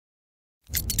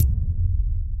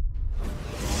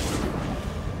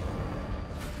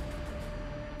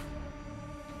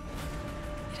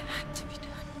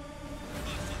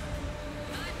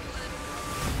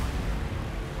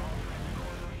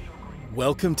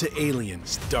Welcome to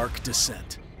Aliens: Dark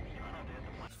Descent,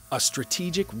 a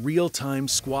strategic, real-time,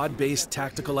 squad-based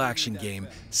tactical action game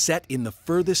set in the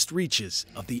furthest reaches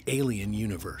of the alien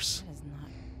universe.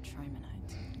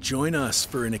 Join us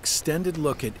for an extended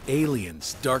look at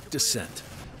Aliens: Dark Descent,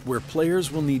 where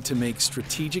players will need to make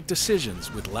strategic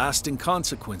decisions with lasting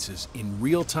consequences in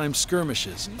real-time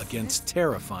skirmishes against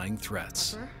terrifying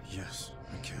threats. Yes,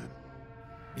 I can.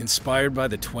 Inspired by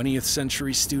the 20th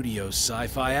Century Studios'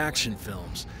 sci-fi action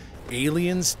films,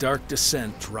 Aliens: Dark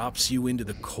Descent drops you into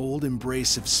the cold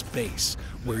embrace of space,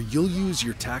 where you'll use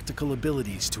your tactical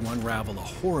abilities to unravel a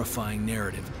horrifying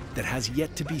narrative that has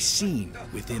yet to be seen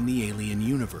within the alien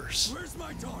universe. Where's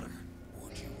my daughter?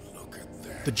 Would you look at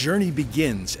that? The journey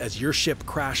begins as your ship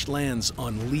crash lands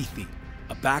on Lethe,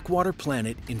 a backwater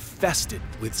planet infested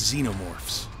with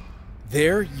xenomorphs.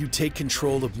 There, you take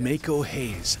control of Mako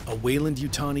Hayes, a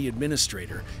Weyland-Yutani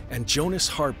administrator, and Jonas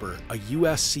Harper, a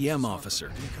USCM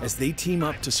officer, as they team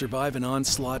up to survive an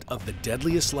onslaught of the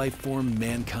deadliest life form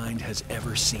mankind has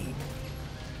ever seen.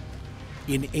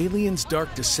 In Aliens: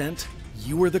 Dark Descent,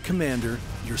 you are the commander,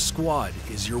 your squad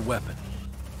is your weapon.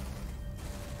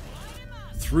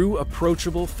 Through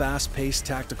approachable, fast-paced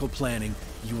tactical planning,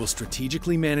 you will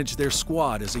strategically manage their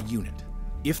squad as a unit.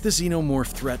 If the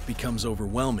xenomorph threat becomes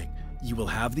overwhelming, you will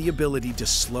have the ability to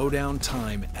slow down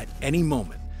time at any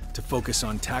moment to focus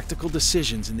on tactical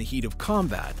decisions in the heat of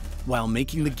combat, while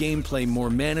making the gameplay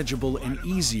more manageable and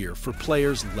easier for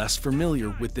players less familiar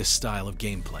with this style of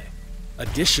gameplay.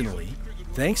 Additionally,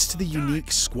 thanks to the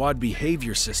unique squad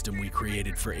behavior system we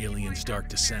created for Aliens: Dark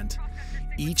Descent,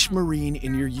 each Marine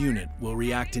in your unit will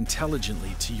react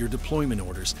intelligently to your deployment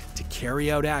orders to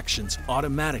carry out actions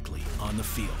automatically on the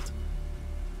field.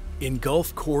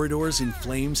 Engulf corridors in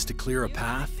flames to clear a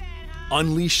path,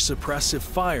 unleash suppressive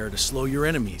fire to slow your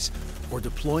enemies, or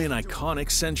deploy an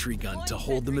iconic sentry gun to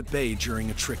hold them at bay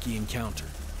during a tricky encounter.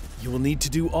 You will need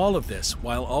to do all of this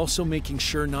while also making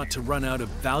sure not to run out of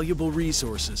valuable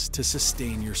resources to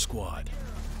sustain your squad.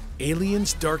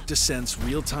 Aliens: Dark Descent's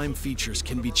real-time features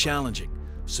can be challenging,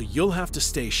 so you'll have to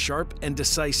stay sharp and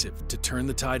decisive to turn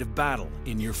the tide of battle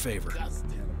in your favor.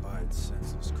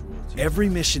 Every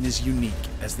mission is unique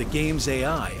as the game's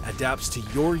AI adapts to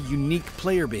your unique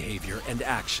player behavior and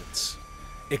actions.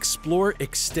 Explore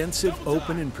extensive,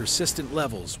 open, and persistent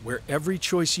levels where every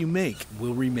choice you make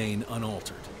will remain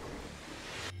unaltered.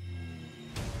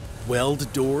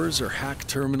 Weld doors or hack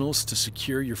terminals to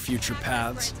secure your future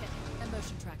paths.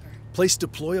 Place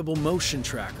deployable motion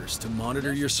trackers to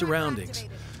monitor your surroundings.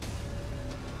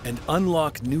 And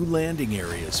unlock new landing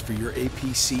areas for your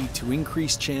APC to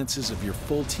increase chances of your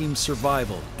full team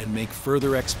survival and make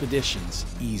further expeditions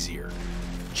easier.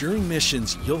 During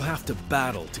missions, you'll have to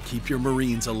battle to keep your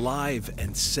Marines alive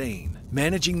and sane.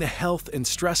 Managing the health and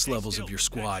stress levels of your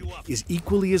squad is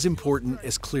equally as important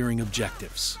as clearing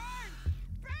objectives.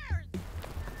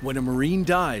 When a Marine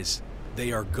dies,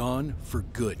 they are gone for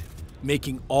good,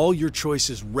 making all your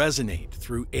choices resonate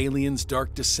through Aliens: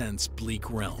 Dark Descent's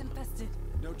bleak realm.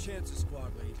 No chances,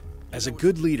 squad lead. As a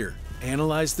good leader,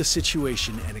 analyze the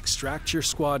situation and extract your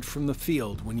squad from the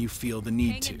field when you feel the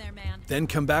need to. Then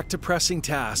come back to pressing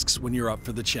tasks when you're up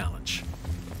for the challenge.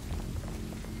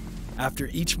 After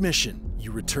each mission,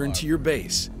 you return to your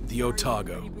base, the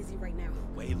Otago.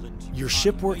 Your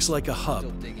ship works like a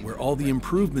hub where all the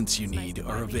improvements you need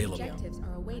are available.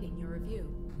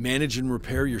 Manage and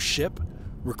repair your ship,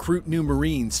 recruit new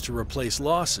Marines to replace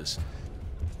losses,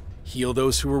 heal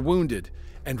those who are wounded,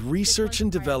 and research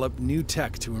and develop new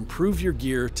tech to improve your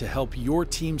gear to help your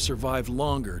team survive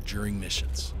longer during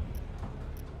missions.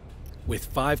 With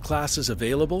 5 classes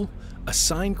available,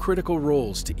 assign critical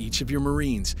roles to each of your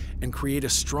Marines and create a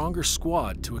stronger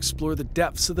squad to explore the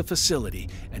depths of the facility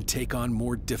and take on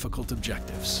more difficult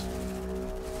objectives.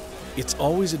 It's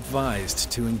always advised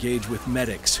to engage with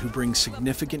medics who bring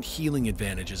significant healing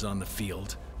advantages on the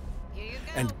field,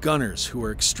 and gunners who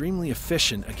are extremely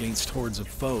efficient against hordes of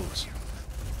foes.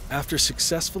 After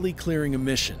successfully clearing a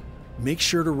mission, make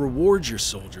sure to reward your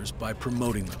soldiers by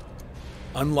promoting them,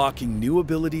 unlocking new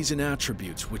abilities and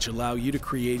attributes which allow you to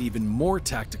create even more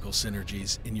tactical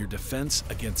synergies in your defense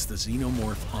against the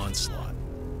xenomorph onslaught.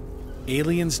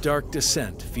 Aliens: Dark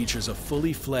Descent features a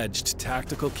fully fledged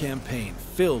tactical campaign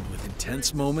filled with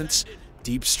intense moments,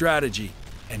 deep strategy,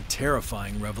 and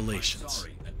terrifying revelations.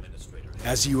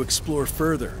 As you explore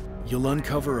further, you'll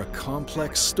uncover a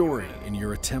complex story in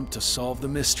your attempt to solve the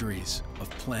mysteries of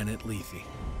Planet Lethe.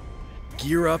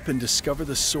 Gear up and discover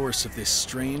the source of this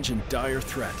strange and dire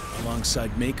threat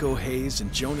alongside Mako Hayes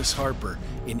and Jonas Harper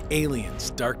in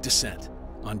Aliens: Dark Descent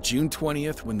on June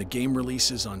 20th when the game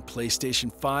releases on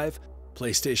PlayStation 5,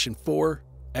 PlayStation 4,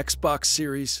 Xbox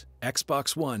Series,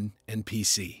 Xbox One, and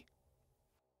PC.